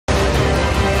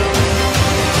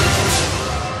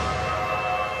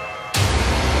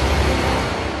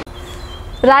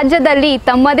ರಾಜ್ಯದಲ್ಲಿ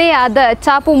ತಮ್ಮದೇ ಆದ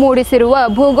ಛಾಪು ಮೂಡಿಸಿರುವ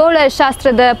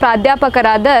ಭೂಗೋಳಶಾಸ್ತ್ರದ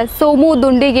ಪ್ರಾಧ್ಯಾಪಕರಾದ ಸೋಮು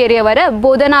ದುಂಡಿಗೇರಿಯವರ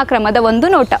ಬೋಧನಾ ಕ್ರಮದ ಒಂದು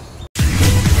ನೋಟ.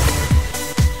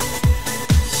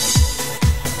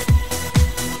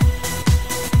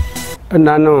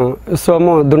 ನಾನು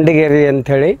ಸೋಮು ದುಂಡಿಗೇರಿ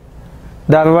ಅಂಥೇಳಿ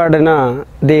ಧಾರವಾಡಿನ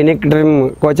ದಿ ಯುನಿಕ್ ಡ್ರೀಮ್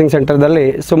ಕೋಚಿಂಗ್ ಸೆಂಟರ್ದಲ್ಲಿ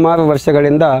ಸುಮಾರು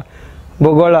ವರ್ಷಗಳಿಂದ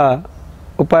ಭೂಗೋಳ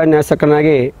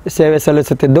ಉಪನ್ಯಾಸಕನಾಗಿ ಸೇವೆ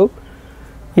ಸಲ್ಲಿಸುತ್ತಿದ್ದು,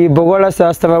 ಈ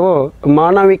ಭೂಗೋಳಶಾಸ್ತ್ರವು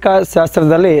ಮಾನವಿಕ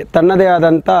ಶಾಸ್ತ್ರದಲ್ಲಿ ತನ್ನದೇ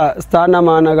ಆದಂಥ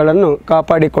ಸ್ಥಾನಮಾನಗಳನ್ನು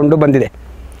ಕಾಪಾಡಿಕೊಂಡು ಬಂದಿದೆ.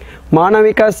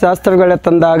 ಮಾನವಿಕ ಶಾಸ್ತ್ರಗಳ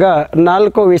ತಂದಾಗ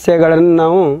 4 ವಿಷಯಗಳನ್ನು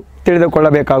ನಾವು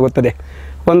ತಿಳಿದುಕೊಳ್ಳಬೇಕಾಗುತ್ತದೆ.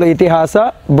 ಒಂದು ಇತಿಹಾಸ,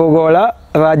 ಭೂಗೋಳ,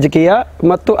 ರಾಜಕೀಯ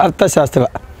ಮತ್ತು ಅರ್ಥಶಾಸ್ತ್ರ.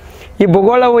 ಈ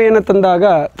ಭೂಗೋಳವು ಏನು ತಂದಾಗ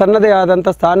ತನ್ನದೇ ಆದಂಥ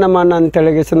ಸ್ಥಾನಮಾನ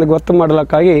ಅಂತೇಳಿ ಗೊತ್ತು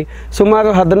ಮಾಡಲಿಕ್ಕಾಗಿ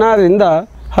ಸುಮಾರು 16ರಿಂದ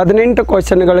 18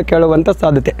 ಕ್ವಶನ್ಗಳು ಕೇಳುವಂಥ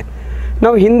ಸಾಧ್ಯತೆ.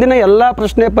 ನಾವು ಹಿಂದಿನ ಎಲ್ಲ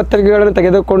ಪ್ರಶ್ನೆ ಪತ್ರಿಕೆಗಳನ್ನು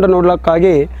ತೆಗೆದುಕೊಂಡು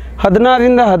ನೋಡಲಿಕ್ಕಾಗಿ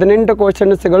 16ರಿಂದ 18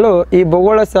 ಕ್ವಶನ್ಸ್ಗಳು ಈ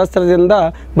ಭೂಗೋಳಶಾಸ್ತ್ರದಿಂದ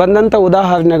ಬಂದಂಥ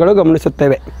ಉದಾಹರಣೆಗಳು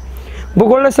ಗಮನಿಸುತ್ತೇವೆ.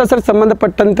 ಭೂಗೋಳಶಾಸ್ತ್ರ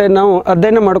ಸಂಬಂಧಪಟ್ಟಂತೆ ನಾವು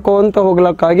ಅಧ್ಯಯನ ಮಾಡ್ಕೋತ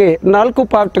ಹೋಗ್ಲಿಕ್ಕಾಗಿ 4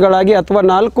 ಪಾರ್ಟ್ಗಳಾಗಿ ಅಥವಾ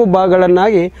 4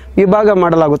 ಭಾಗಗಳನ್ನಾಗಿ ವಿಭಾಗ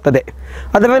ಮಾಡಲಾಗುತ್ತದೆ.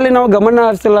 ಅದರಲ್ಲಿ ನಾವು ಗಮನ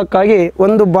ಹರಿಸಲಿಕ್ಕಾಗಿ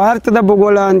ಒಂದು ಭಾರತದ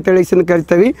ಭೂಗೋಳ ಅಂತೇಳಿ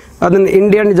ಕರಿತೀವಿ, ಅದನ್ನು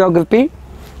ಇಂಡಿಯನ್ ಜಾಗ್ರಫಿ.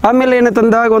 ಆಮೇಲೆ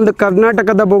ಏನಂತಂದಾಗ ಒಂದು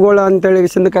ಕರ್ನಾಟಕದ ಭೂಗೋಳ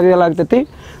ಅಂತೇಳಿ ಕರೆಯಲಾಗ್ತೈತಿ.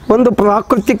 ಒಂದು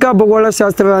ಪ್ರಾಕೃತಿಕ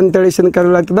ಭೂಗೋಳಶಾಸ್ತ್ರ ಅಂತೇಳಿ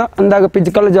ಕರೆಯಲಾಗ್ತದೆ, ಅಂದಾಗ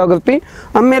ಫಿಸಿಕಲ್ ಜಾಗ್ರಫಿ.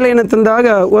 ಆಮೇಲೆ ಏನಂತಂದಾಗ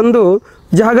ಒಂದು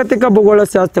ಜಾಗತಿಕ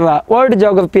ಭೂಗೋಳಶಾಸ್ತ್ರ, ವರ್ಲ್ಡ್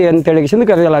ಜಾಗ್ರಫಿ ಅಂತೇಳಿ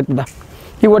ಕರೆಯಲಾಗ್ತದೆ.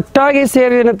 ಈ ಒಟ್ಟಾಗಿ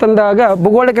ಸೇರಿ ಏನಂತಂದಾಗ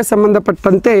ಭೂಗೋಳಕ್ಕೆ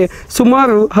ಸಂಬಂಧಪಟ್ಟಂತೆ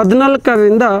ಸುಮಾರು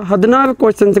 14ರಿಂದ 16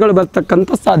 ಕ್ವಶನ್ಸ್ಗಳು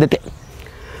ಬರ್ತಕ್ಕಂಥ ಸಾಧ್ಯತೆ.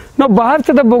 ನಾವು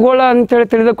ಭಾರತದ ಭೂಗೋಳ ಅಂತೇಳಿ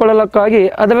ತಿಳಿದುಕೊಳ್ಳಲಿಕ್ಕಾಗಿ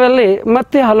ಅದರಲ್ಲಿ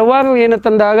ಮತ್ತೆ ಹಲವಾರು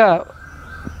ಏನಂತಂದಾಗ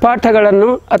ಪಾಠಗಳನ್ನು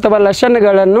ಅಥವಾ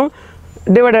ಲೆಸನ್ಗಳನ್ನು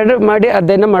ಡಿವೈಡೆಡ್ ಮಾಡಿ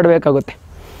ಅಧ್ಯಯನ ಮಾಡಬೇಕಾಗುತ್ತೆ.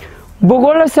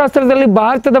 ಭೂಗೋಳಶಾಸ್ತ್ರದಲ್ಲಿ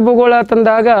ಭಾರತದ ಭೂಗೋಳ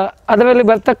ತಂದಾಗ ಅದರಲ್ಲಿ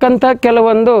ಬರ್ತಕ್ಕಂಥ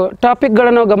ಕೆಲವೊಂದು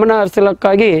ಟಾಪಿಕ್ಗಳನ್ನು ಗಮನ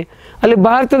ಹರಿಸಲಿಕ್ಕಾಗಿ ಅಲ್ಲಿ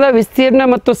ಭಾರತದ ವಿಸ್ತೀರ್ಣ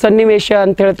ಮತ್ತು ಸನ್ನಿವೇಶ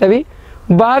ಅಂತ ಹೇಳ್ತೀವಿ,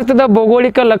 ಭಾರತದ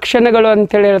ಭೌಗೋಳಿಕ ಲಕ್ಷಣಗಳು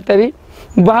ಅಂಥೇಳಿ ಹೇಳ್ತೀವಿ,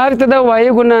 ಭಾರತದ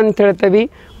ವಾಯುಗುಣ ಅಂತ ಹೇಳ್ತೀವಿ,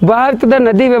 ಭಾರತದ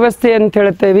ನದಿ ವ್ಯವಸ್ಥೆ ಅಂತ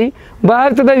ಹೇಳ್ತೀವಿ,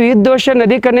 ಭಾರತದ ವಿದ್ಯೋಷ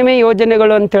ನದಿ ಕಣಿವೆ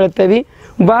ಯೋಜನೆಗಳು ಅಂತ ಹೇಳ್ತೀವಿ,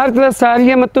 ಭಾರತದ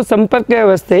ಸಾರಿಗೆ ಮತ್ತು ಸಂಪರ್ಕ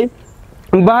ವ್ಯವಸ್ಥೆ,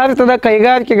 ಭಾರತದ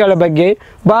ಕೈಗಾರಿಕೆಗಳ ಬಗ್ಗೆ,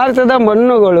 ಭಾರತದ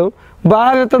ಮಣ್ಣುಗಳು,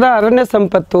 ಭಾರತದ ಅರಣ್ಯ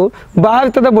ಸಂಪತ್ತು,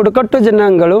 ಭಾರತದ ಬುಡಕಟ್ಟು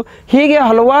ಜನಾಂಗಗಳು, ಹೀಗೆ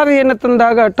ಹಲವಾರು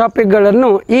ಏನಂತಂದಾಗ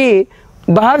ಟಾಪಿಕ್ಗಳನ್ನು ಈ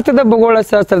ಭಾರತದ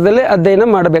ಭೂಗೋಳಶಾಸ್ತ್ರದಲ್ಲಿ ಅಧ್ಯಯನ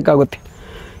ಮಾಡಬೇಕಾಗುತ್ತೆ.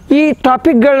 ಈ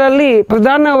ಟಾಪಿಕ್ಗಳಲ್ಲಿ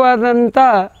ಪ್ರಧಾನವಾದಂಥ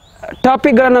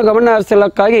ಟಾಪಿಕ್ಗಳನ್ನು ಗಮನ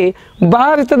ಹರಿಸಲಿಕ್ಕಾಗಿ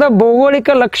ಭಾರತದ ಭೌಗೋಳಿಕ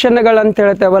ಲಕ್ಷಣಗಳಂತ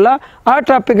ಹೇಳ್ತೇವಲ್ಲ, ಆ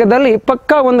ಟಾಪಿಕದಲ್ಲಿ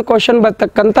ಪಕ್ಕಾ ಒಂದು ಕ್ವಶನ್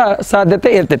ಬರ್ತಕ್ಕಂಥ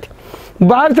ಸಾಧ್ಯತೆ ಇರ್ತೈತಿ.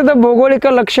 ಭಾರತದ ಭೌಗೋಳಿಕ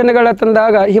ಲಕ್ಷಣಗಳ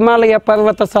ತಂದಾಗ ಹಿಮಾಲಯ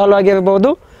ಪರ್ವತ ಸಾಲು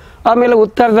ಆಗಿರ್ಬೋದು, ಆಮೇಲೆ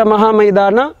ಉತ್ತರದ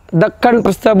ಮಹಾಮೈದಾನ, ದಕ್ಕನ್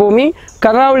ಪ್ರಸ್ಥಭೂಮಿ,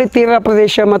 ಕರಾವಳಿ ತೀರ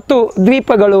ಪ್ರದೇಶ ಮತ್ತು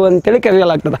ದ್ವೀಪಗಳು ಅಂತೇಳಿ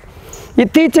ಕರೆಯಲಾಗ್ತದೆ.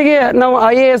 ಇತ್ತೀಚೆಗೆ ನಾವು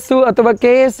IAS ಅಥವಾ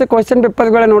KS ಕ್ವಶನ್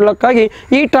ಪೇಪರ್ಗಳನ್ನು ನೋಡಲಿಕ್ಕಾಗಿ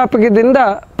ಈ ಟಾಪಿಕ್ದಿಂದ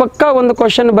ಪಕ್ಕಾ ಒಂದು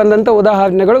ಕ್ವಶನ್ ಬಂದಂಥ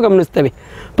ಉದಾಹರಣೆಗಳು ಗಮನಿಸ್ತೇವೆ.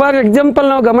 ಫಾರ್ ಎಕ್ಸಾಂಪಲ್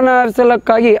ನಾವು ಗಮನ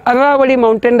ಹರಿಸಲಿಕ್ಕಾಗಿ ಅರಾವಳಿ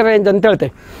ಮೌಂಟೇನ್ ರೇಂಜ್ ಅಂತ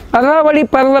ಹೇಳ್ತೇವೆ. ಅರಾವಳಿ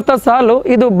ಪರ್ವತ ಸಾಲು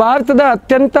ಇದು ಭಾರತದ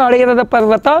ಅತ್ಯಂತ ಹಳೆಯದ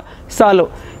ಪರ್ವತ ಸಾಲು.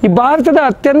 ಈ ಭಾರತದ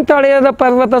ಅತ್ಯಂತ ಹಳೆಯದ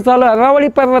ಪರ್ವತ ಸಾಲು ಅರಾವಳಿ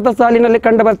ಪರ್ವತ ಸಾಲಿನಲ್ಲಿ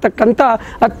ಕಂಡು ಬರ್ತಕ್ಕಂಥ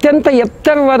ಅತ್ಯಂತ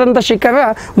ಎತ್ತರವಾದಂಥ ಶಿಖರ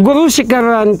ಗುರು ಶಿಖರ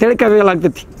ಅಂತೇಳಿ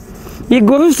ಕರೆಯಲಾಗ್ತೈತಿ. ಈ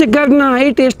ಗುರು ಶಿಖರ್ನ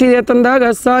ಹೈಟ್ ಎಷ್ಟಿದೆ ಅಂತಂದಾಗ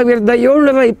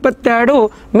 1722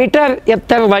 ಮೀಟರ್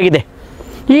ಎತ್ತರವಾಗಿದೆ.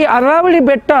 ಈ ಅರಾವಳಿ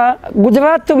ಬೆಟ್ಟ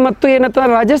ಗುಜರಾತ್ ಮತ್ತು ಏನಂತ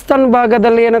ರಾಜಸ್ಥಾನ್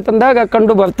ಭಾಗದಲ್ಲಿ ಏನಂತಂದಾಗ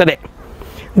ಕಂಡು ಬರ್ತದೆ.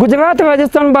 ಗುಜರಾತ್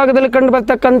ರಾಜಸ್ಥಾನ್ ಭಾಗದಲ್ಲಿ ಕಂಡು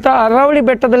ಬರ್ತಕ್ಕಂಥ ಅರಾವಳಿ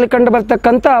ಬೆಟ್ಟದಲ್ಲಿ ಕಂಡು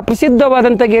ಬರ್ತಕ್ಕಂಥ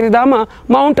ಪ್ರಸಿದ್ಧವಾದಂಥ ಗಿರಿಧಾಮ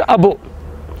ಮೌಂಟ್ ಅಬು.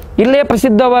 ಇಲ್ಲೇ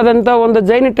ಪ್ರಸಿದ್ಧವಾದಂಥ ಒಂದು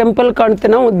ಜೈನ ಟೆಂಪಲ್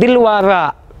ಕಾಣ್ತೇವೆ ನಾವು, ದಿಲ್ವಾರ.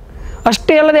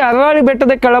 ಅಷ್ಟೇ ಅಲ್ಲದೆ ಅರಾವಳಿ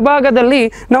ಬೆಟ್ಟದ ಕೆಳಭಾಗದಲ್ಲಿ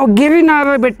ನಾವು ಗಿರಿನಾರ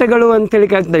ಬೆಟ್ಟಗಳು ಅಂತೇಳಿ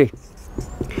ಕರಿತೀವಿ.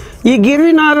 ಈ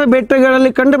ಗಿರಿನಾರ ಬೆಟ್ಟಗಳಲ್ಲಿ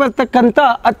ಕಂಡು ಬರ್ತಕ್ಕಂಥ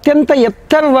ಅತ್ಯಂತ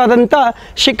ಎತ್ತರವಾದಂಥ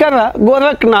ಶಿಖರ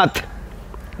ಗೋರಖ್ನಾಥ್.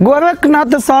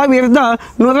 ಗೋರಖ್ನಾಥ್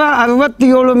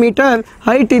 1167 ಮೀಟರ್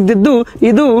ಹೈಟ್ ಇದ್ದಿದ್ದು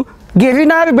ಇದು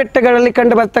ಗಿರಿನಾರ ಬೆಟ್ಟಗಳಲ್ಲಿ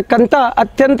ಕಂಡು ಬರ್ತಕ್ಕಂಥ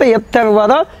ಅತ್ಯಂತ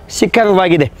ಎತ್ತರವಾದ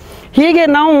ಶಿಖರವಾಗಿದೆ. ಹೀಗೆ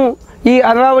ನಾವು ಈ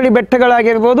ಅರಾವಳಿ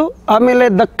ಬೆಟ್ಟಗಳಾಗಿರ್ಬೋದು, ಆಮೇಲೆ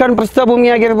ದಕ್ಕನ್ ಪ್ರಸ್ಥಭೂಮಿ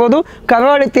ಆಗಿರ್ಬೋದು,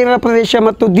 ಕರಾವಳಿ ತೀರ ಪ್ರದೇಶ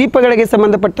ಮತ್ತು ದ್ವೀಪಗಳಿಗೆ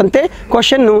ಸಂಬಂಧಪಟ್ಟಂತೆ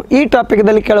ಕ್ವಶನ್ನು ಈ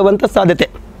ಟಾಪಿಕ್ದಲ್ಲಿ ಕೇಳುವಂಥ ಸಾಧ್ಯತೆ.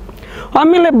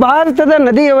 ಆಮೇಲೆ ಭಾರತದ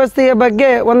ನದಿ ವ್ಯವಸ್ಥೆಯ ಬಗ್ಗೆ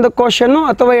ಒಂದು ಕ್ವಶನ್ನು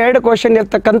ಅಥವಾ 2 ಕ್ವಶನ್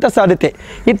ಇರ್ತಕ್ಕಂಥ ಸಾಧ್ಯತೆ.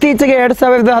 ಇತ್ತೀಚೆಗೆ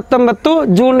 2019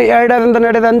 ಜೂನ್ 2ರಂದು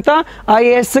ನಡೆದಂಥ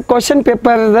IAS ಕ್ವಶನ್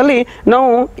ಪೇಪರ್ದಲ್ಲಿ ನಾವು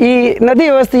ಈ ನದಿ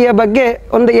ವ್ಯವಸ್ಥೆಯ ಬಗ್ಗೆ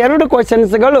ಒಂದು 2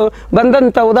 ಕ್ವಶನ್ಸ್ಗಳು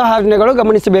ಬಂದಂಥ ಉದಾಹರಣೆಗಳು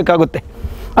ಗಮನಿಸಬೇಕಾಗುತ್ತೆ.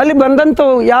 ಅಲ್ಲಿ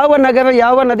ಬಂದಂಥವು ಯಾವ ನಗರ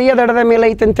ಯಾವ ನದಿಯ ದಡದ ಮೇಲೆ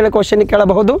ಐತೆ ಅಂತೇಳಿ ಕ್ವಶನ್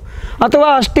ಕೇಳಬಹುದು, ಅಥವಾ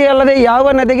ಅಷ್ಟೇ ಅಲ್ಲದೆ ಯಾವ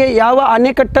ನದಿಗೆ ಯಾವ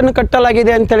ಅಣೆಕಟ್ಟನ್ನು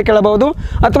ಕಟ್ಟಲಾಗಿದೆ ಅಂತೇಳಿ ಕೇಳಬಹುದು,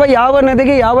 ಅಥವಾ ಯಾವ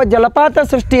ನದಿಗೆ ಯಾವ ಜಲಪಾತ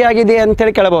ಸೃಷ್ಟಿಯಾಗಿದೆ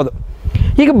ಅಂತೇಳಿ ಕೇಳಬಹುದು.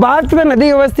 ಈಗ ಭಾರತದ ನದಿ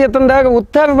ವ್ಯವಸ್ಥೆ ತಂದಾಗ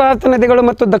ಉತ್ತರ ಭಾರತ ನದಿಗಳು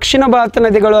ಮತ್ತು ದಕ್ಷಿಣ ಭಾರತ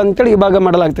ನದಿಗಳು ಅಂತೇಳಿ ವಿಭಾಗ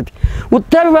ಮಾಡಲಾಗ್ತೈತಿ.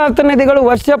 ಉತ್ತರ ಭಾರತ ನದಿಗಳು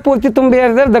ವರ್ಷ ಪೂರ್ತಿ ತುಂಬಿ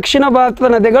ಹರಿದರೆ ದಕ್ಷಿಣ ಭಾರತದ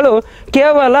ನದಿಗಳು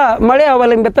ಕೇವಲ ಮಳೆ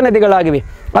ಅವಲಂಬಿತ ನದಿಗಳಾಗಿವೆ.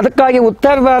 ಅದಕ್ಕಾಗಿ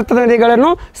ಉತ್ತರ ಭಾರತದ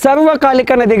ನದಿಗಳನ್ನು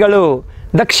ಸರ್ವಕಾಲಿಕ ನದಿಗಳು,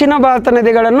 ದಕ್ಷಿಣ ಭಾರತ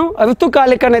ನದಿಗಳನ್ನು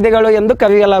ಋತುಕಾಲಿಕ ನದಿಗಳು ಎಂದು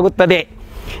ಕರೆಯಲಾಗುತ್ತದೆ.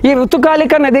 ಈ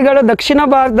ಋತುಕಾಲಿಕ ನದಿಗಳು ದಕ್ಷಿಣ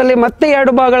ಭಾರತದಲ್ಲಿ ಮತ್ತೆ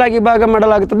 2 ಭಾಗಗಳಾಗಿ ವಿಭಾಗ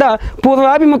ಮಾಡಲಾಗುತ್ತದೆ.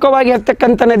 ಪೂರ್ವಾಭಿಮುಖವಾಗಿ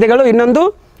ಇರ್ತಕ್ಕಂಥ ನದಿಗಳು, ಇನ್ನೊಂದು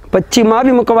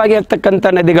ಪಶ್ಚಿಮಾಭಿಮುಖವಾಗಿ ಇರ್ತಕ್ಕಂಥ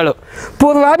ನದಿಗಳು.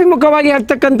 ಪೂರ್ವಾಭಿಮುಖವಾಗಿ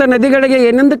ಇರ್ತಕ್ಕಂಥ ನದಿಗಳಿಗೆ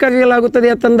ಏನೆಂದು ಕರೆಯಲಾಗುತ್ತದೆ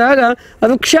ಅಂತಂದಾಗ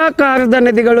ವೃಕ್ಷಾಕಾರದ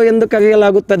ನದಿಗಳು ಎಂದು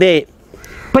ಕರೆಯಲಾಗುತ್ತದೆ.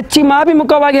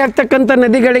 ಪಶ್ಚಿಮಾಭಿಮುಖವಾಗಿ ಇರ್ತಕ್ಕಂಥ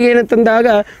ನದಿಗಳಿಗೆ ಏನಂತಂದಾಗ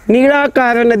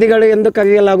ನೀಳಾಕಾರ ನದಿಗಳು ಎಂದು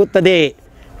ಕರೆಯಲಾಗುತ್ತದೆ.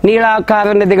 ನೀಳಾಕಾರ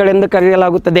ನದಿಗಳೆಂದು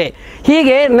ಕರೆಯಲಾಗುತ್ತದೆ.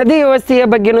 ಹೀಗೆ ನದಿ ವ್ಯವಸ್ಥೆಯ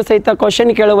ಬಗ್ಗೆಯೂ ಸಹಿತ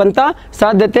ಕ್ವಶನ್ ಕೇಳುವಂಥ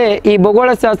ಸಾಧ್ಯತೆ ಈ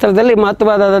ಭೂಗೋಳಶಾಸ್ತ್ರದಲ್ಲಿ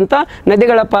ಮಹತ್ವವಾದಂಥ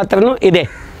ನದಿಗಳ ಪಾತ್ರನೂ ಇದೆ.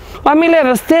 ಆಮೇಲೆ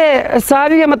ರಸ್ತೆ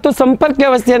ಸಾರಿಗೆ ಮತ್ತು ಸಂಪರ್ಕ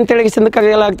ವ್ಯವಸ್ಥೆ ಅಂತೇಳಿ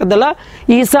ಕರೆಯಲಾಗ್ತದಲ್ಲ,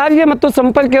 ಈ ಸಾರಿಗೆ ಮತ್ತು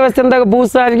ಸಂಪರ್ಕ ವ್ಯವಸ್ಥೆ ಅಂದಾಗ ಭೂ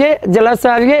ಸಾರಿಗೆ, ಜಲ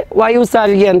ಸಾರಿಗೆ, ವಾಯು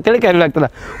ಸಾರಿಗೆ ಅಂತೇಳಿ ಕರೆಯಲಾಗ್ತದೆ.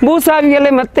 ಭೂ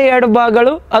ಸಾರಿಗೆಯಲ್ಲಿ ಮತ್ತೆ 2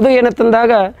 ಭಾಗಗಳು, ಅದು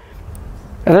ಏನಂತಂದಾಗ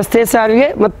ರಸ್ತೆ ಸಾರಿಗೆ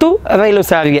ಮತ್ತು ರೈಲು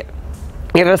ಸಾರಿಗೆ.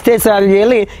 ಈ ರಸ್ತೆ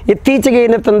ಸಾರಿಗೆಯಲ್ಲಿ ಇತ್ತೀಚೆಗೆ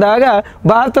ಏನಂತಂದಾಗ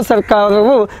ಭಾರತ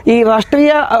ಸರ್ಕಾರವು ಈ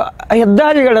ರಾಷ್ಟ್ರೀಯ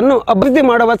ಹೆದ್ದಾರಿಗಳನ್ನು ಅಭಿವೃದ್ಧಿ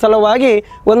ಮಾಡುವ ಸಲುವಾಗಿ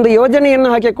ಒಂದು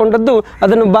ಯೋಜನೆಯನ್ನು ಹಾಕಿಕೊಂಡದ್ದು,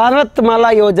 ಅದನ್ನು ಭಾರತ್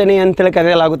ಮಾಲಾ ಯೋಜನೆ ಅಂತೇಳಿ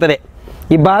ಕರೆಯಲಾಗುತ್ತದೆ.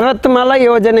 ಈ ಭಾರತ್ ಮಾಲಾ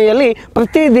ಯೋಜನೆಯಲ್ಲಿ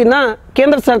ಪ್ರತಿದಿನ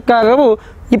ಕೇಂದ್ರ ಸರ್ಕಾರವು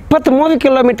 23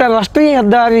 ಕಿಲೋಮೀಟರ್ ರಾಷ್ಟ್ರೀಯ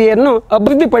ಹೆದ್ದಾರಿಯನ್ನು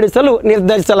ಅಭಿವೃದ್ಧಿಪಡಿಸಲು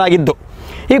ನಿರ್ಧರಿಸಲಾಗಿದ್ದು,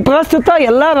 ಈ ಪ್ರಸ್ತುತ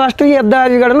ಎಲ್ಲ ರಾಷ್ಟ್ರೀಯ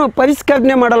ಹೆದ್ದಾರಿಗಳನ್ನು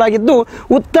ಪರಿಷ್ಕರಣೆ ಮಾಡಲಾಗಿದ್ದು,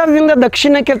 ಉತ್ತರದಿಂದ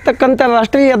ದಕ್ಷಿಣಕ್ಕೆ ಇರ್ತಕ್ಕಂಥ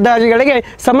ರಾಷ್ಟ್ರೀಯ ಹೆದ್ದಾರಿಗಳಿಗೆ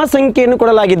ಸಮ ಸಂಖ್ಯೆಯನ್ನು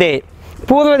ಕೊಡಲಾಗಿದೆ.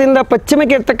 ಪೂರ್ವದಿಂದ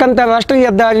ಪಶ್ಚಿಮಕ್ಕೆ ಇರ್ತಕ್ಕಂಥ ರಾಷ್ಟ್ರೀಯ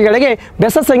ಹೆದ್ದಾರಿಗಳಿಗೆ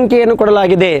ಬೆಸ ಸಂಖ್ಯೆಯನ್ನು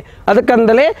ಕೊಡಲಾಗಿದೆ.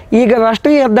 ಅದಕ್ಕಂದಲೇ ಈಗ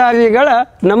ರಾಷ್ಟ್ರೀಯ ಹೆದ್ದಾರಿಗಳ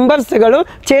ನಂಬರ್ಸ್ಗಳು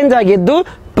ಚೇಂಜ್ ಆಗಿದ್ದು,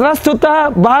 ಪ್ರಸ್ತುತ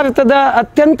ಭಾರತದ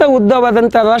ಅತ್ಯಂತ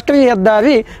ಉದ್ದವಾದಂಥ ರಾಷ್ಟ್ರೀಯ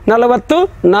ಹೆದ್ದಾರಿ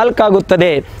 44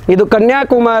 ಆಗುತ್ತದೆ. ಇದು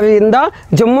ಕನ್ಯಾಕುಮಾರಿಯಿಂದ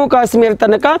ಜಮ್ಮು ಕಾಶ್ಮೀರ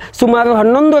ತನಕ ಸುಮಾರು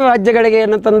 11 ರಾಜ್ಯಗಳಿಗೆ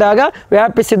ಏನಂತಂದಾಗ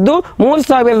ವ್ಯಾಪಿಸಿದ್ದು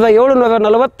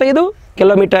 3745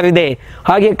 ಕಿಲೋಮೀಟರ್ ಇದೆ.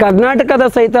 ಹಾಗೆ ಕರ್ನಾಟಕದ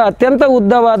ಸಹಿತ ಅತ್ಯಂತ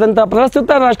ಉದ್ದವಾದಂಥ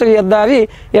ಪ್ರಸ್ತುತ ರಾಷ್ಟ್ರೀಯ ಹೆದ್ದಾರಿ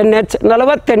NH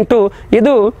 48,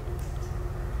 ಇದು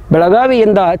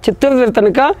ಬೆಳಗಾವಿಯಿಂದ ಚಿತ್ರದುರ್ಗ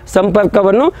ತನಕ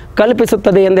ಸಂಪರ್ಕವನ್ನು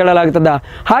ಕಲ್ಪಿಸುತ್ತದೆ ಎಂದು ಹೇಳಲಾಗುತ್ತದೆ.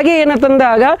 ಹಾಗೆ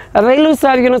ಏನಂತಂದಾಗ ರೈಲು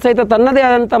ಸಾರಿಗೆಯೂ ಸಹಿತ ತನ್ನದೇ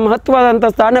ಆದಂಥ ಮಹತ್ವವಾದಂಥ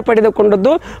ಸ್ಥಾನ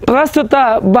ಪಡೆದುಕೊಂಡದ್ದು. ಪ್ರಸ್ತುತ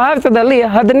ಭಾರತದಲ್ಲಿ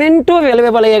 18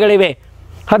 ರೈಲ್ವೆ ವಲಯಗಳಿವೆ.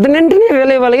 18ನೇ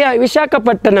ರೈಲ್ವೆ ವಲಯ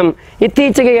ವಿಶಾಖಪಟ್ಟಣಂ.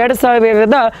 ಇತ್ತೀಚೆಗೆ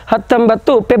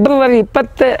 2019 ಫೆಬ್ರವರಿ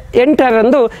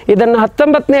 28ರಂದು ಇದನ್ನು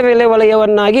 19ನೇ ರೈಲ್ವೆ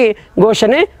ವಲಯವನ್ನಾಗಿ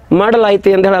ಘೋಷಣೆ ಮಾಡಲಾಯಿತು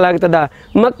ಎಂದು ಹೇಳಲಾಗುತ್ತದೆ.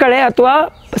 ಮಕ್ಕಳೇ ಅಥವಾ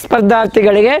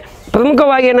ಸ್ಪರ್ಧಾರ್ಥಿಗಳಿಗೆ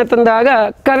ಪ್ರಮುಖವಾಗಿ ಏನಂತಂದಾಗ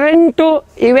ಕರೆಂಟು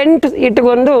ಇವೆಂಟ್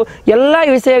ಇಟ್ಟುಕೊಂಡು ಎಲ್ಲ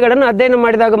ವಿಷಯಗಳನ್ನು ಅಧ್ಯಯನ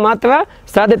ಮಾಡಿದಾಗ ಮಾತ್ರ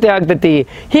ಸಾಧ್ಯತೆ ಆಗ್ತೈತಿ.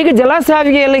 ಹೀಗೆ ಜಲ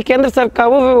ಸಾರಿಗೆಯಲ್ಲಿ ಕೇಂದ್ರ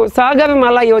ಸರ್ಕಾರವು ಸಾಗರ್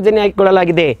ಮಾಲಾ ಯೋಜನೆ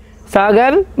ಹಾಕಿಕೊಳ್ಳಲಾಗಿದೆ.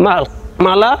 ಸಾಗರ್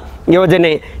ಮಾಲಾ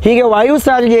ಯೋಜನೆ. ಹೀಗೆ ವಾಯು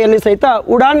ಸಾರಿಗೆಯಲ್ಲಿ ಸಹಿತ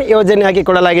ಉಡಾನ್ ಯೋಜನೆ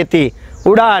ಹಾಕಿಕೊಳ್ಳಲಾಗೈತಿ.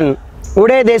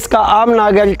 ಉಡೇ ದೇಶ ಕಾ ಆಮ್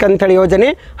ನಾಗರಿಕ ಅಂತೇಳಿ ಯೋಜನೆ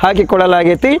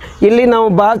ಹಾಕಿಕೊಳ್ಳಲಾಗೈತಿ. ಇಲ್ಲಿ ನಾವು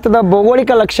ಭಾರತದ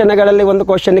ಭೌಗೋಳಿಕ ಲಕ್ಷಣಗಳಲ್ಲಿ ಒಂದು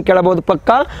ಕ್ವಶನ್ ಕೇಳಬಹುದು ಪಕ್ಕ.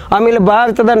 ಆಮೇಲೆ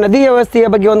ಭಾರತದ ನದಿ ವ್ಯವಸ್ಥೆಯ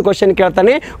ಬಗ್ಗೆ ಒಂದು ಕ್ವಶನ್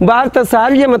ಕೇಳ್ತಾನೆ. ಭಾರತ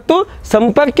ಸಾರಿಗೆ ಮತ್ತು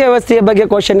ಸಂಪರ್ಕ ವ್ಯವಸ್ಥೆಯ ಬಗ್ಗೆ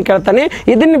ಕ್ವಶನ್ ಕೇಳ್ತಾನೆ.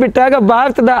 ಇದನ್ನು ಬಿಟ್ಟಾಗ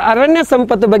ಭಾರತದ ಅರಣ್ಯ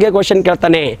ಸಂಪತ್ತು ಬಗ್ಗೆ ಕ್ವಶನ್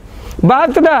ಕೇಳ್ತಾನೆ.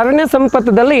 ಭಾರತದ ಅರಣ್ಯ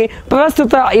ಸಂಪತ್ತದಲ್ಲಿ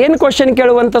ಪ್ರಸ್ತುತ ಏನು ಕ್ವಶನ್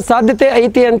ಕೇಳುವಂಥ ಸಾಧ್ಯತೆ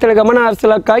ಐತಿ ಅಂತೇಳಿ ಗಮನ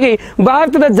ಹರಿಸಲಕ್ಕಾಗಿ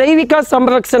ಭಾರತದ ಜೈವಿಕ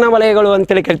ಸಂರಕ್ಷಣಾ ವಲಯಗಳು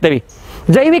ಅಂತೇಳಿ ಕರಿತೀವಿ.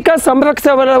 ಜೈವಿಕ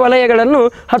ಸಂರಕ್ಷಣಾ ವಲಯಗಳನ್ನು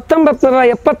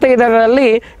 1975ರಲ್ಲಿ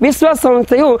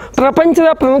ವಿಶ್ವಸಂಸ್ಥೆಯು ಪ್ರಪಂಚದ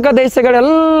ಪ್ರಮುಖ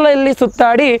ದೇಶಗಳೆಲ್ಲಲ್ಲಿ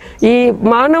ಸುತ್ತಾಡಿ ಈ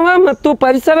ಮಾನವ ಮತ್ತು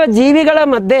ಪರಿಸರ ಜೀವಿಗಳ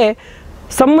ಮಧ್ಯೆ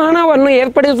ಸಂವಹನವನ್ನು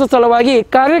ಏರ್ಪಡಿಸುವ ಸಲುವಾಗಿ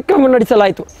ಕಾರ್ಯಕ್ರಮ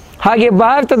ನಡೆಸಲಾಯಿತು. ಹಾಗೆ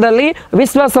ಭಾರತದಲ್ಲಿ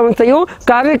ವಿಶ್ವಸಂಸ್ಥೆಯು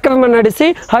ಕಾರ್ಯಕ್ರಮ ನಡೆಸಿ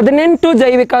 18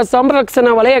 ಜೈವಿಕ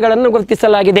ಸಂರಕ್ಷಣಾ ವಲಯಗಳನ್ನು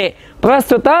ಗುರುತಿಸಲಾಗಿದೆ.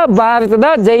 ಪ್ರಸ್ತುತ ಭಾರತದ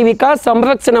ಜೈವಿಕ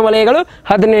ಸಂರಕ್ಷಣಾ ವಲಯಗಳು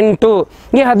 18.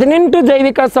 ಈ 18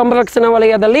 ಜೈವಿಕ ಸಂರಕ್ಷಣಾ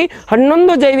ವಲಯದಲ್ಲಿ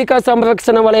 11 ಜೈವಿಕ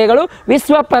ಸಂರಕ್ಷಣಾ ವಲಯಗಳು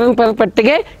ವಿಶ್ವ ಪರಂಪರೆ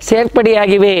ಪಟ್ಟಿಗೆ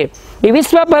ಸೇರ್ಪಡೆಯಾಗಿವೆ. ಈ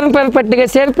ವಿಶ್ವ ಪರಂಪರೆ ಪಟ್ಟಿಗೆ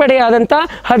ಸೇರ್ಪಡೆಯಾದಂಥ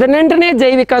 18ನೇ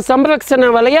ಜೈವಿಕ ಸಂರಕ್ಷಣಾ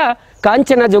ವಲಯ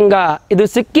ಕಾಂಚನಜುಂಗ. ಇದು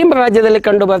ಸಿಕ್ಕಿಂ ರಾಜ್ಯದಲ್ಲಿ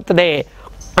ಕಂಡುಬರುತ್ತದೆ.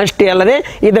 ಅಷ್ಟೇ ಅಲ್ಲದೆ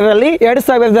ಇದರಲ್ಲಿ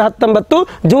 2019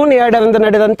 ಜೂನ್ 2ರಂದು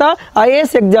ನಡೆದಂಥ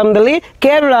IAS ಎಕ್ಸಾಮ್ದಲ್ಲಿ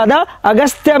ಕೇರಳದ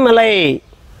ಅಗಸ್ತ್ಯಮಲೈ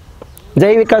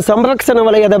ಜೈವಿಕ ಸಂರಕ್ಷಣಾ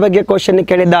ವಲಯದ ಬಗ್ಗೆ ಕ್ವಶನ್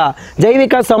ಕೇಳಿದ್ದ.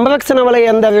 ಜೈವಿಕ ಸಂರಕ್ಷಣಾ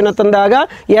ವಲಯ ಎಂದರೆ ಏನಂತಂದಾಗ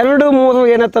 2-3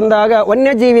 ಏನಂತಂದಾಗ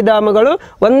ವನ್ಯಜೀವಿ ಧಾಮಗಳು,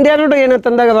 1-2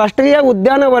 ಏನಂತಂದಾಗ ರಾಷ್ಟ್ರೀಯ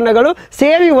ಉದ್ಯಾನವನಗಳು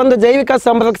ಸೇರಿ ಒಂದು ಜೈವಿಕ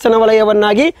ಸಂರಕ್ಷಣಾ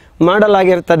ವಲಯವನ್ನಾಗಿ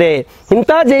ಮಾಡಲಾಗಿರುತ್ತದೆ.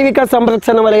 ಇಂಥ ಜೈವಿಕ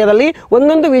ಸಂರಕ್ಷಣಾ ವಲಯದಲ್ಲಿ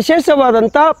ಒಂದೊಂದು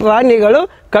ವಿಶೇಷವಾದಂಥ ಪ್ರಾಣಿಗಳು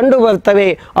ಕಂಡು ಬರ್ತವೆ.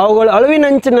 ಅವುಗಳು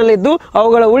ಅಳಿವಿನಂಚಿನಲ್ಲಿದ್ದು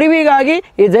ಅವುಗಳ ಉಳಿವಿಗಾಗಿ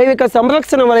ಈ ಜೈವಿಕ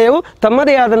ಸಂರಕ್ಷಣಾ ವಲಯವು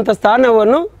ತಮ್ಮದೇ ಆದಂಥ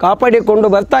ಸ್ಥಾನವನ್ನು ಕಾಪಾಡಿಕೊಂಡು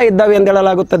ಬರ್ತಾ ಇದ್ದಾವೆ ಎಂದು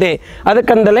ಹೇಳಲಾಗುತ್ತದೆ.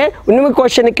 ಅದಕ್ಕಂದಲೇ ನಿಮಗೆ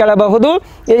ಕ್ವಶನ್ ಕೇಳಬಹುದು,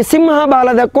 ಈ ಸಿಂಹ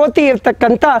ಬಾಲದ ಕೋತಿ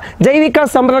ಇರ್ತಕ್ಕಂಥ ಜೈವಿಕ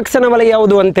ಸಂರಕ್ಷಣಾ ವಲಯ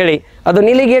ಯಾವುದು ಅಂತೇಳಿ. ಅದು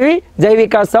ನೀಲಗಿರಿ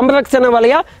ಜೈವಿಕ ಸಂರಕ್ಷಣಾ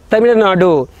ವಲಯ,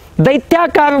 ತಮಿಳುನಾಡು.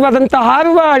 ದೈತ್ಯಾಕಾರವಾದಂಥ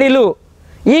ಹಾರುವ ಅಳಿಲು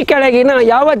ಈ ಕೆಳಗಿನ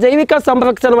ಯಾವ ಜೈವಿಕ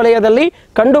ಸಂರಕ್ಷಣಾ ವಲಯದಲ್ಲಿ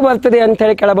ಕಂಡುಬರ್ತದೆ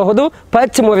ಅಂತೇಳಿ ಕೇಳಬಹುದು.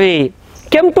 ಪಚ್ಮುರಿ.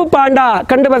 ಕೆಂಪು ಪಾಂಡ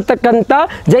ಕಂಡುಬರ್ತಕ್ಕಂಥ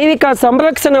ಜೈವಿಕ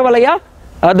ಸಂರಕ್ಷಣಾ ವಲಯ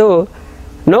ಅದು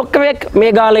ನೋಕ್ವೆಕ್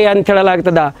ಮೇಘಾಲಯ ಅಂತ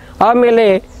ಹೇಳಲಾಗ್ತದೆ. ಆಮೇಲೆ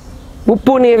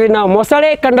ಉಪ್ಪು ನೀರಿನ ಮೊಸಳೆ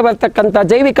ಕಂಡುಬರ್ತಕ್ಕಂಥ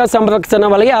ಜೈವಿಕ ಸಂರಕ್ಷಣಾ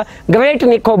ವಲಯ ಗ್ರೇಟ್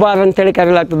ನಿಕೋಬಾರ್ ಅಂತೇಳಿ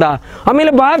ಕರೆಯಲಾಗ್ತದೆ.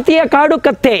 ಆಮೇಲೆ ಭಾರತೀಯ ಕಾಡು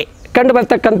ಕತ್ತೆ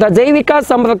ಕಂಡುಬರ್ತಕ್ಕಂಥ ಜೈವಿಕ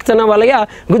ಸಂರಕ್ಷಣಾ ವಲಯ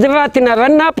ಗುಜರಾತಿನ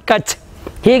ರನ್ ಆಫ್ ಕಚ್.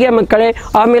 ಹೀಗೆ ಮಕ್ಕಳೇ,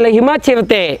 ಆಮೇಲೆ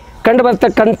ಹಿಮಚಿರತೆ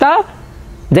ಕಂಡುಬರ್ತಕ್ಕಂಥ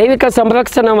ಜೈವಿಕ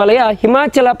ಸಂರಕ್ಷಣಾ ವಲಯ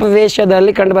ಹಿಮಾಚಲ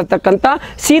ಪ್ರದೇಶದಲ್ಲಿ ಕಂಡುಬರ್ತಕ್ಕಂಥ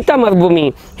ಶೀತ ಮರುಭೂಮಿ.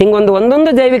 ಹಿಂಗೊಂದು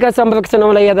ಒಂದೊಂದು ಜೈವಿಕ ಸಂರಕ್ಷಣಾ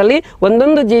ವಲಯದಲ್ಲಿ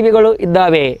ಒಂದೊಂದು ಜೀವಿಗಳು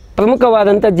ಇದ್ದಾವೆ,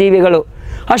 ಪ್ರಮುಖವಾದಂಥ ಜೀವಿಗಳು.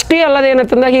 ಅಷ್ಟೇ ಅಲ್ಲದೆ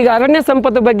ಏನಂತಂದಾಗ ಈಗ ಅರಣ್ಯ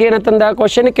ಸಂಪತ್ತು ಬಗ್ಗೆ ಏನಂತಂದಾಗ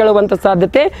ಕ್ವಶನ್ ಕೇಳುವಂಥ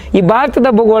ಸಾಧ್ಯತೆ ಈ ಭಾರತದ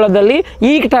ಭೂಗೋಳದಲ್ಲಿ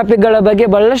ಈ ಟಾಪಿಕ್ಗಳ ಬಗ್ಗೆ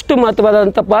ಬಹಳಷ್ಟು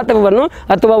ಮಹತ್ವವಾದಂಥ ಪಾತ್ರವನ್ನು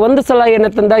ಅಥವಾ ಒಂದು ಸಲ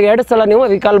ಏನಂತಂದಾಗ 2 ಸಲ ನೀವು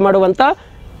ರಿಕಾಲ್ ಮಾಡುವಂಥ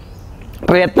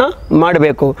ಪ್ರಯತ್ನ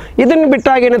ಮಾಡಬೇಕು. ಇದನ್ನು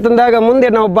ಬಿಟ್ಟಾಗ ಏನಂತಂದಾಗ ಮುಂದೆ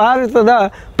ನಾವು ಭಾರತದ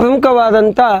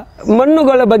ಪ್ರಮುಖವಾದಂಥ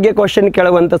ಮಣ್ಣುಗಳ ಬಗ್ಗೆ ಕ್ವಶನ್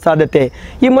ಕೇಳುವಂಥ ಸಾಧ್ಯತೆ.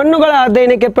 ಈ ಮಣ್ಣುಗಳ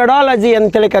ಅಧ್ಯಯನಕ್ಕೆ ಪೆಡಾಲಜಿ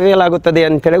ಅಂತೇಳಿ ಕರೆಯಲಾಗುತ್ತದೆ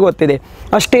ಅಂತೇಳಿ ಗೊತ್ತಿದೆ.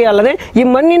 ಅಷ್ಟೇ ಅಲ್ಲದೆ ಈ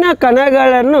ಮಣ್ಣಿನ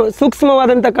ಕಣಗಳನ್ನು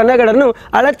ಸೂಕ್ಷ್ಮವಾದಂಥ ಕಣಗಳನ್ನು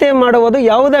ಅಳತೆ ಮಾಡುವುದು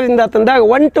ಯಾವುದರಿಂದ ಅಂತಂದಾಗ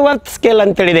ವಂಟ್ವರ್ತ್ ಸ್ಕೇಲ್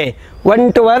ಅಂತೇಳಿದೆ.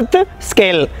 ವಂಟ್ವರ್ತ್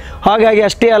ಸ್ಕೇಲ್. ಹಾಗಾಗಿ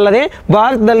ಅಷ್ಟೇ ಅಲ್ಲದೆ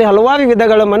ಭಾರತದಲ್ಲಿ ಹಲವಾರು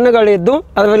ವಿಧಗಳ ಮಣ್ಣುಗಳಿದ್ದು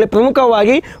ಅದರಲ್ಲಿ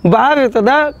ಪ್ರಮುಖವಾಗಿ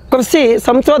ಭಾರತದ ಕೃಷಿ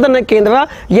ಸಂಶೋಧನಾ ಕೇಂದ್ರ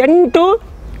 8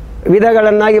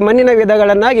 ವಿಧಗಳನ್ನಾಗಿ ಮಣ್ಣಿನ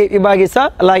ವಿಧಗಳನ್ನಾಗಿ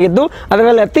ವಿಭಾಗಿಸಲಾಗಿದ್ದು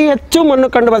ಅದರಲ್ಲಿ ಅತಿ ಹೆಚ್ಚು ಮಣ್ಣು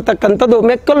ಕಂಡು ಬರ್ತಕ್ಕಂಥದ್ದು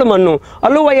ಮೆಕ್ಕಲು ಮಣ್ಣು,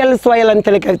 ಅಲುವಯಲ್ ಸಾಯಿಲ್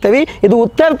ಅಂತೇಳಿ ಕರಿತೀವಿ. ಇದು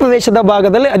ಉತ್ತರ ಪ್ರದೇಶದ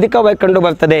ಭಾಗದಲ್ಲಿ ಅಧಿಕವಾಗಿ ಕಂಡು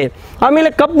ಬರ್ತದೆ. ಆಮೇಲೆ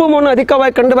ಕಪ್ಪು ಮಣ್ಣು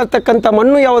ಅಧಿಕವಾಗಿ ಕಂಡು ಬರ್ತಕ್ಕಂಥ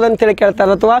ಮಣ್ಣು ಯಾವುದು ಅಂತೇಳಿ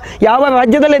ಕೇಳ್ತಾರೆ, ಅಥವಾ ಯಾವ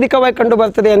ರಾಜ್ಯದಲ್ಲಿ ಅಧಿಕವಾಗಿ ಕಂಡು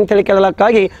ಬರ್ತದೆ ಅಂತೇಳಿ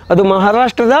ಕೇಳಲಕ್ಕಾಗಿ ಅದು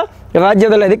ಮಹಾರಾಷ್ಟ್ರದ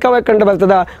ರಾಜ್ಯದಲ್ಲಿ ಅಧಿಕವಾಗಿ ಕಂಡು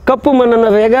ಬರ್ತದೆ. ಕಪ್ಪು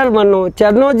ಮಣ್ಣನ್ನು ರೇಗರ್ ಮಣ್ಣು,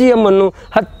 ಚರ್ನೋಜಿಯಂ ಮಣ್ಣು,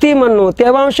 ಹತ್ತಿ ಮಣ್ಣು,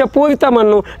 ತೇವಾಂಶ ಪೂರಿತ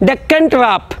ಮಣ್ಣು, ಡೆಕ್ಕನ್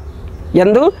ಟ್ರಾಪ್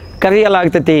ಎಂದು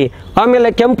ಕರೆಯಲಾಗ್ತೈತಿ. ಆಮೇಲೆ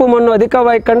ಕೆಂಪು ಮಣ್ಣು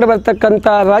ಅಧಿಕವಾಗಿ ಕಂಡು ಬರ್ತಕ್ಕಂಥ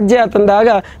ರಾಜ್ಯ ಅಂತಂದಾಗ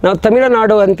ನಾವು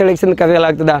ತಮಿಳುನಾಡು ಅಂತೇಳಿ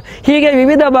ಕರೆಯಲಾಗ್ತದೆ. ಹೀಗೆ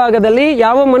ವಿವಿಧ ಭಾಗದಲ್ಲಿ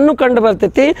ಯಾವ ಮಣ್ಣು ಕಂಡು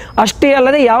ಬರ್ತೈತಿ, ಅಷ್ಟೇ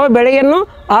ಅಲ್ಲದೆ ಯಾವ ಬೆಳೆಯನ್ನು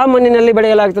ಆ ಮಣ್ಣಿನಲ್ಲಿ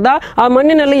ಬೆಳೆಯಲಾಗ್ತದೆ, ಆ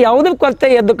ಮಣ್ಣಿನಲ್ಲಿ ಯಾವುದ್ರ ಕೊರತೆ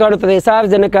ಎದ್ದು ಕಾಣುತ್ತದೆ,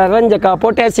 ಸಾರಜನಕ, ರಂಜಕ,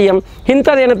 ಪೊಟ್ಯಾಸಿಯಂ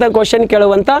ಇಂಥದ್ದೇನಂತ ಕ್ವಶನ್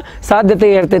ಕೇಳುವಂಥ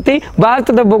ಸಾಧ್ಯತೆ ಇರ್ತೈತಿ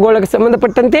ಭಾರತದ ಭೂಗೋಳಕ್ಕೆ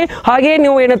ಸಂಬಂಧಪಟ್ಟಂತೆ. ಹಾಗೇ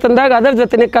ನೀವು ಏನಂತಂದಾಗ ಅದರ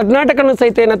ಜೊತೆ ಕರ್ನಾಟಕನೂ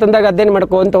ಸಹಿತ ಏನಂತಂದಾಗ ಅಧ್ಯಯನ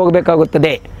ಮಾಡ್ಕೊಂತ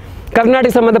ಹೋಗಬೇಕಾಗುತ್ತದೆ.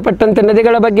 ಕರ್ನಾಟಕ ಸಂಬಂಧಪಟ್ಟಂತೆ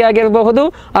ನದಿಗಳ ಬಗ್ಗೆ ಆಗಿರಬಹುದು,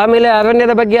 ಆಮೇಲೆ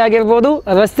ಅರಣ್ಯದ ಬಗ್ಗೆ ಆಗಿರ್ಬೋದು,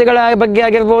 ರಸ್ತೆಗಳ ಬಗ್ಗೆ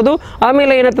ಆಗಿರ್ಬೋದು,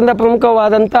 ಆಮೇಲೆ ಏನಂತಂದ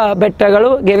ಪ್ರಮುಖವಾದಂಥ ಬೆಟ್ಟಗಳು,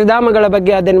 ಗಿರಿಧಾಮಗಳ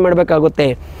ಬಗ್ಗೆ ಅಧ್ಯಯನ ಮಾಡಬೇಕಾಗುತ್ತೆ.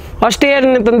 ಅಷ್ಟೇ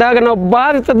ಏನಂತಂದಾಗ ನಾವು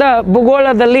ಭಾರತದ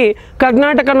ಭೂಗೋಳದಲ್ಲಿ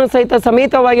ಕರ್ನಾಟಕನೂ ಸಹಿತ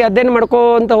ಸಮೇತವಾಗಿ ಅಧ್ಯಯನ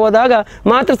ಮಾಡ್ಕೋತ ಹೋದಾಗ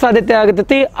ಮಾತ್ರ ಸಾಧ್ಯತೆ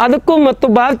ಆಗುತ್ತೈತಿ. ಅದಕ್ಕೂ ಮತ್ತು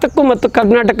ಭಾರತಕ್ಕೂ ಮತ್ತು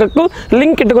ಕರ್ನಾಟಕಕ್ಕೂ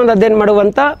ಲಿಂಕ್ ಇಟ್ಕೊಂಡು ಅಧ್ಯಯನ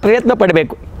ಮಾಡುವಂಥ ಪ್ರಯತ್ನ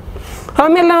ಪಡಬೇಕು.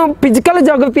 ಆಮೇಲೆ ನಾವು ಫಿಸಿಕಲ್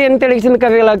ಜಾಗ್ರಫಿ ಅಂತೇಳಿ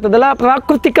ಕರೆಯಲಾಗ್ತದಲ್ಲ,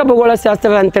 ಪ್ರಾಕೃತಿಕ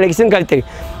ಭೂಗೋಳಶಾಸ್ತ್ರ ಅಂತೇಳಿ ಕರಿತೀವಿ.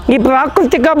 ಈ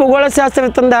ಪ್ರಾಕೃತಿಕ ಭೂಗೋಳಶಾಸ್ತ್ರ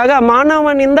ತಂದಾಗ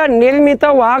ಮಾನವನಿಂದ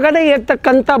ನಿರ್ಮಿತವಾಗದೇ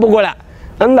ಇರತಕ್ಕಂಥ ಭೂಗೋಳ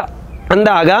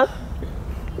ಅಂದಾಗ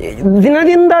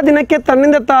ದಿನದಿಂದ ದಿನಕ್ಕೆ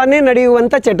ತನ್ನಿಂದ ತಾನೇ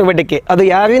ನಡೆಯುವಂಥ ಚಟುವಟಿಕೆ, ಅದು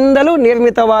ಯಾರಿಂದಲೂ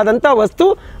ನಿರ್ಮಿತವಾದಂಥ ವಸ್ತು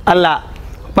ಅಲ್ಲ.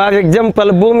 ಫಾರ್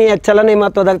ಎಕ್ಸಾಂಪಲ್ ಭೂಮಿಯ ಚಲನೆ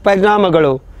ಮತ್ತು ಅದರ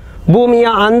ಪರಿಣಾಮಗಳು, ಭೂಮಿಯ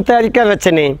ಆಂತರಿಕ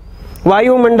ರಚನೆ,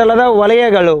 ವಾಯುಮಂಡಲದ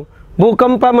ವಲಯಗಳು,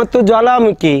 ಭೂಕಂಪ ಮತ್ತು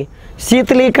ಜ್ವಾಲಾಮುಖಿ,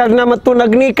 ಶೀತಲೀಕರಣ ಮತ್ತು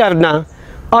ನಗ್ನೀಕರಣ,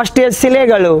 ಆಸ್ಟ್ರಿಯ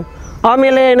ಶಿಲೆಗಳು,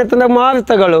 ಆಮೇಲೆ ಏನಂತಂದಾಗ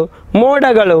ಮಾರುತಗಳು,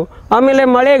 ಮೋಡಗಳು, ಆಮೇಲೆ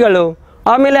ಮಳೆಗಳು,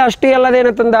 ಆಮೇಲೆ ಅಷ್ಟೇ ಅಲ್ಲದೆ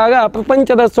ಏನಂತಂದಾಗ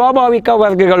ಪ್ರಪಂಚದ ಸ್ವಾಭಾವಿಕ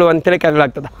ವರ್ಗಗಳು ಅಂತೇಳಿ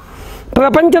ಕರೆಯಲಾಗ್ತದೆ.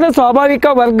 ಪ್ರಪಂಚದ ಸ್ವಾಭಾವಿಕ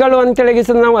ವರ್ಗಗಳು ಅಂತೇಳಿ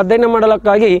ನಾವು ಅಧ್ಯಯನ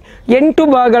ಮಾಡಲಿಕ್ಕಾಗಿ 8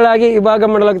 ಭಾಗಗಳಾಗಿ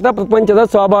ವಿಭಾಗ ಮಾಡಲಾಗ್ತದೆ ಪ್ರಪಂಚದ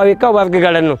ಸ್ವಾಭಾವಿಕ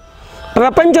ವರ್ಗಗಳನ್ನು.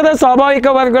 ಪ್ರಪಂಚದ ಸ್ವಾಭಾವಿಕ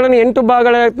ವರ್ಗಗಳನ್ನು 8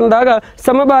 ಭಾಗಗಳಾಗ್ತಂದಾಗ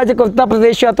ಸಮಭಾಜಕ ವೃತ್ತ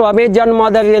ಪ್ರದೇಶ ಅಥವಾ ಅಮೆಜಾನ್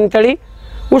ಮಾದರಿ ಅಂತೇಳಿ,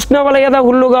 ಉಷ್ಣವಲಯದ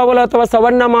ಹುಲ್ಲುಗಾವಲು ಅಥವಾ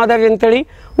ಸವನ್ನ ಮಾದರಿ ಅಂತೇಳಿ,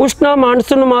 ಉಷ್ಣ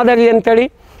ಮಾನ್ಸೂನ್ ಮಾದರಿ ಅಂತೇಳಿ,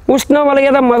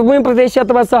 ಉಷ್ಣವಲಯದ ಮರುಭೂಮಿ ಪ್ರದೇಶ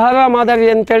ಅಥವಾ ಸಹಾರಾ ಮಾದರಿ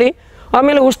ಅಂತೇಳಿ,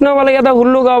 ಆಮೇಲೆ ಉಷ್ಣವಲಯದ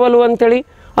ಹುಲ್ಲುಗಾವಲು ಅಂತೇಳಿ,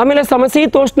 ಆಮೇಲೆ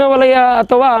ಸಮಶೀತೋಷ್ಣ ವಲಯ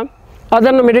ಅಥವಾ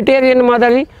ಅದನ್ನು ಮೆಡಿಟೇರಿಯನ್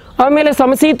ಮಾದರಿ, ಆಮೇಲೆ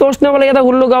ಸಮಶೀತೋಷ್ಣ ವಲಯದ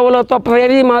ಹುಲ್ಲುಗಾವಲು ಅಥವಾ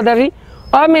ಪ್ರೇರಿ ಮಾದರಿ,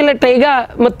 ಆಮೇಲೆ ಟೈಗಾ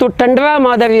ಮತ್ತು ಟಂಡ್ರಾ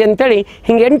ಮಾದರಿ ಅಂತೇಳಿ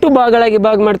ಹಿಂಗೆ 8 ಭಾಗಗಳಾಗಿ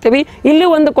ಭಾಗ ಮಾಡ್ತೀವಿ. ಇಲ್ಲಿ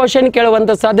ಒಂದು ಕ್ವಶನ್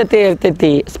ಕೇಳುವಂಥ ಸಾಧ್ಯತೆ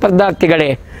ಇರ್ತೈತಿ ಸ್ಪರ್ಧಾರ್ಥಿಗಳೇ.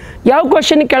 ಯಾವ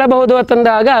ಕ್ವಶನ್ ಕೇಳಬಹುದು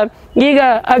ಅಂತಂದಾಗ ಈಗ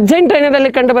ಅರ್ಜೆಂಟೈನಾದಲ್ಲಿ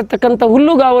ಕಂಡು ಬರ್ತಕ್ಕಂಥ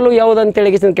ಹುಲ್ಲುಗಾವಲು ಯಾವುದು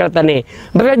ಅಂತೇಳಿ ಕೇಳ್ತಾನೆ,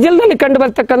 ಬ್ರೆಜಿಲ್ದಲ್ಲಿ ಕಂಡು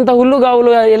ಬರ್ತಕ್ಕಂಥ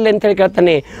ಹುಲ್ಲುಗಾವಲು ಎಲ್ಲಿ ಅಂತೇಳಿ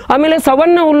ಕೇಳ್ತಾನೆ, ಆಮೇಲೆ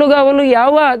ಸವನ್ನ ಹುಲ್ಲುಗಾವಲು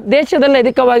ಯಾವ ದೇಶದಲ್ಲಿ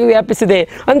ಅಧಿಕವಾಗಿ ವ್ಯಾಪಿಸಿದೆ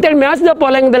ಅಂತೇಳಿ ಮ್ಯಾಚ್ ದ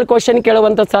ಫಾಲೋಯಿಂಗ್ದಲ್ಲಿ ಕ್ವಶನ್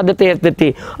ಕೇಳುವಂಥ ಸಾಧ್ಯತೆ ಇರ್ತೈತಿ.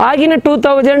 ಆಗಿನ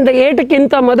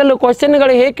 2008ಕ್ಕಿಂತ ಮೊದಲು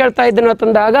ಕ್ವಶನ್ಗಳು ಹೇಗೆ ಕೇಳ್ತಾ ಇದ್ದನು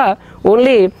ಅಂತಂದಾಗ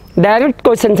ಓನ್ಲಿ ಡೈರೆಕ್ಟ್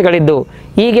ಕ್ವಶನ್ಸ್ಗಳಿದ್ದು.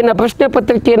 ಈಗಿನ ಪ್ರಶ್ನೆ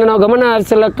ಪತ್ರಿಕೆಯನ್ನು ನಾವು ಗಮನ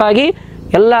ಹರಿಸಲಿಕ್ಕಾಗಿ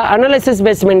ಎಲ್ಲ ಅನಾಲಿಸಿಸ್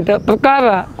ಬೇಸ್ಮೆಂಟ್ ಪ್ರಕಾರ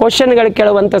ಕ್ವಶನ್ಗಳು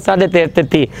ಕೇಳುವಂಥ ಸಾಧ್ಯತೆ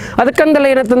ಇರ್ತೈತಿ. ಅದಕ್ಕಂದಲ್ಲ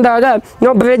ಏನಂತಂದಾಗ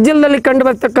ನಾವು ಬ್ರೆಜಿಲ್ನಲ್ಲಿ ಕಂಡು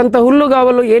ಬರ್ತಕ್ಕಂಥ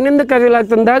ಹುಲ್ಲುಗಾವಲು ಏನೆಂದು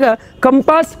ಕರೆಯಲಾಗ್ತಂದಾಗ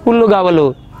ಕಂಪಾಸ್ ಹುಲ್ಲುಗಾವಲು,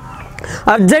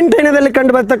 ಅರ್ಜೆಂಟೈನಾದಲ್ಲಿ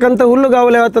ಕಂಡು ಬರ್ತಕ್ಕಂಥ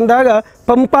ಹುಲ್ಲುಗಾವಲು ಯಾವತ್ತಂದಾಗ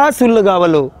ಪಂಪಾಸ್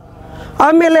ಹುಲ್ಲುಗಾವಲು,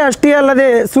 ಆಮೇಲೆ ಅಷ್ಟೇ ಅಲ್ಲದೆ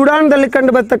ಸುಡಾನ್ದಲ್ಲಿ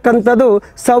ಕಂಡು ಬರ್ತಕ್ಕಂಥದ್ದು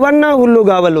ಸವನ್ನ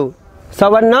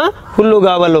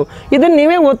ಹುಲ್ಲುಗಾವಲು. ಇದನ್ನು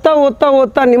ನೀವೇ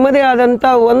ಓದ್ತಾ ನಿಮ್ಮದೇ ಆದಂಥ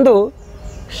ಒಂದು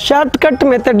ಶಾರ್ಟ್ಕಟ್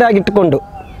ಮೆಥಡ್ ಆಗಿಟ್ಕೊಂಡು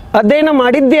ಅಧ್ಯಯನ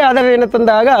ಮಾಡಿದ್ದೇ ಆದರೆ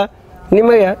ಏನಂತಂದಾಗ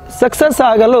ನಿಮಗೆ ಸಕ್ಸಸ್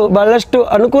ಆಗಲು ಬಹಳಷ್ಟು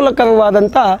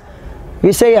ಅನುಕೂಲಕರವಾದಂಥ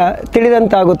ವಿಷಯ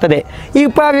ತಿಳಿದಂತಾಗುತ್ತದೆ. ಈ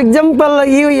ಫಾರ್ ಎಕ್ಸಾಂಪಲ್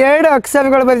ಈ 2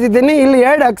 ಅಕ್ಷರಗಳು ಬರೆದಿದ್ದೇನೆ, ಇಲ್ಲಿ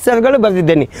 2 ಅಕ್ಷರಗಳು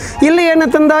ಬರೆದಿದ್ದೇನೆ. ಇಲ್ಲಿ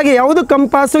ಏನಂತಂದಾಗ ಯಾವುದು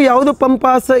ಕಂಪಾಸು ಯಾವುದು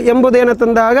ಪಂಪಾಸ್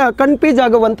ಎಂಬುದೇನಂತಂದಾಗ ಕನ್ಫ್ಯೂಸ್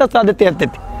ಆಗುವಂಥ ಸಾಧ್ಯತೆ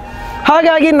ಇರ್ತೈತಿ.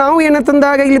 ಹಾಗಾಗಿ ನಾವು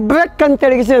ಏನಂತಂದಾಗ ಇಲ್ಲಿ ಬ್ರೇಕ್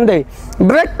ಅಂತೇಳಿ ಅಂದೇವಿ.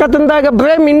 ಬ್ರೇಕ್ ಅಂತಂದಾಗ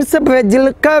ಬ್ರೇ ಮೀನ್ಸ್ ಬ್ರೆಜಿಲ್,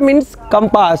 ಕ ಮೀನ್ಸ್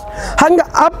ಕಂಪಾಸ್, ಹಂಗೆ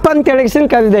ಅಪ್ ಅಂತೇಳಿ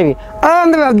ಕರಿದೇವಿ. ಅ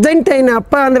ಅಂದ್ರೆ ಅರ್ಜೆಂಟೈನ,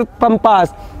 ಅಪ್ಪ ಅಂದ್ರೆ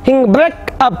ಪಂಪಾಸ್, ಹಿಂಗೆ ಬ್ರೇಕ್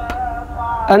ಅಪ್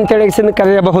ಅಂತೇಳಿ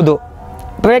ಕರೆಯಬಹುದು.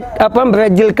 Break up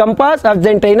Brazil compass,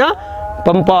 Argentina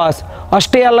pampas.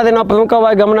 ಅಷ್ಟೇ ಅಲ್ಲದೆ ನಾವು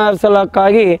ಪ್ರಮುಖವಾಗಿ ಗಮನ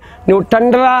ಹರಿಸಲಕ್ಕಾಗಿ ನೀವು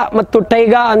ಟಂಡ್ರಾ ಮತ್ತು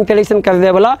ಟೈಗಾ ಅಂತೇಳಿ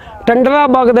ಕರೆದೇವಲ್ಲ, ಟಂಡ್ರಾ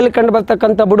ಭಾಗದಲ್ಲಿ ಕಂಡು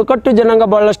ಬರ್ತಕ್ಕಂಥ ಬುಡಕಟ್ಟು ಜನಾಂಗ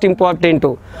ಭಾಳಷ್ಟು ಇಂಪಾರ್ಟೆಂಟು.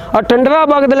 ಆ ಟಂಡ್ರಾ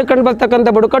ಭಾಗದಲ್ಲಿ ಕಂಡು ಬರ್ತಕ್ಕಂಥ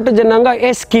ಬುಡಕಟ್ಟು ಜನಾಂಗ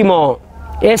ಎಸ್ಕಿಮೋ.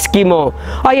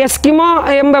 ಆ ಎಸ್ಕಿಮೋ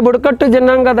ಎಂಬ ಬುಡಕಟ್ಟು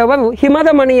ಜನಾಂಗದವರು ಹಿಮದ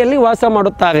ಮನೆಯಲ್ಲಿ ವಾಸ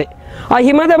ಮಾಡುತ್ತಾರೆ. ಆ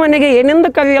ಹಿಮದ ಮನೆಗೆ ಏನೆಂದು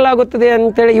ಕರೆಯಲಾಗುತ್ತದೆ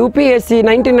ಅಂತೇಳಿ UPSC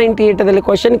 1998ದಲ್ಲಿ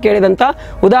ಕ್ವಶನ್ ಕೇಳಿದಂಥ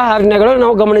ಉದಾಹರಣೆಗಳು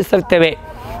ನಾವು ಗಮನಿಸಿರ್ತೇವೆ.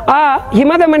 ಆ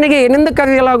ಹಿಮದ ಮನೆಗೆ ಏನೆಂದು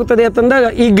ಕರೆಯಲಾಗುತ್ತದೆ ಅಂತಂದಾಗ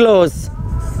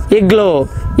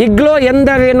ಇಗ್ಲೋ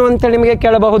ಎಂದರೇನು ಅಂತೇಳಿ ನಿಮಗೆ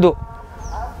ಕೇಳಬಹುದು.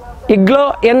 ಇಗ್ಲೋ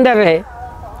ಎಂದರೆ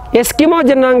ಎಸ್ಕಿಮೋ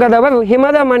ಜನಾಂಗದವರು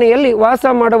ಹಿಮದ ಮನೆಯಲ್ಲಿ ವಾಸ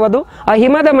ಮಾಡುವುದು. ಆ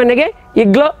ಹಿಮದ ಮನೆಗೆ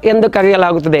ಇಗ್ಲೋ ಎಂದು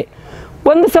ಕರೆಯಲಾಗುತ್ತದೆ.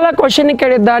 ಒಂದು ಸಲ ಕ್ವಶನ್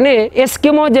ಕೇಳಿದ್ದಾನೆ,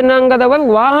 ಎಸ್ಕಿಮೋ ಜನಾಂಗದವರು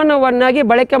ವಾಹನವನ್ನಾಗಿ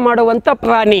ಬಳಕೆ ಮಾಡುವಂಥ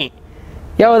ಪ್ರಾಣಿ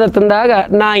ಯಾವುದಂದಾಗ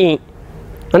ನಾಯಿ.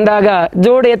 ಅಂದಾಗ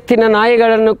ಜೋಡು ಎತ್ತಿನ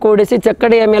ನಾಯಿಗಳನ್ನು ಕೂಡಿಸಿ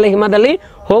ಚಕ್ಕಡಿಯ ಮೇಲೆ ಹಿಮದಲ್ಲಿ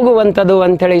ಹೋಗುವಂಥದ್ದು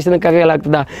ಅಂಥೇಳಿ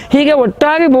ಕರೆಯಲಾಗ್ತದೆ. ಹೀಗೆ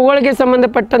ಒಟ್ಟಾರೆ ಭೂಗೋಳಕ್ಕೆ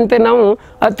ಸಂಬಂಧಪಟ್ಟಂತೆ ನಾವು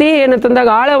ಅತಿ ಏನಂತಂದಾಗ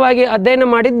ಆಳವಾಗಿ ಅಧ್ಯಯನ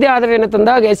ಮಾಡಿದ್ದೇ ಆದರೆ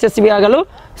ಏನಂತಂದಾಗ ಯಶಸ್ವಿಯಾಗಲು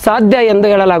ಸಾಧ್ಯ ಎಂದು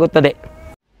ಹೇಳಲಾಗುತ್ತದೆ.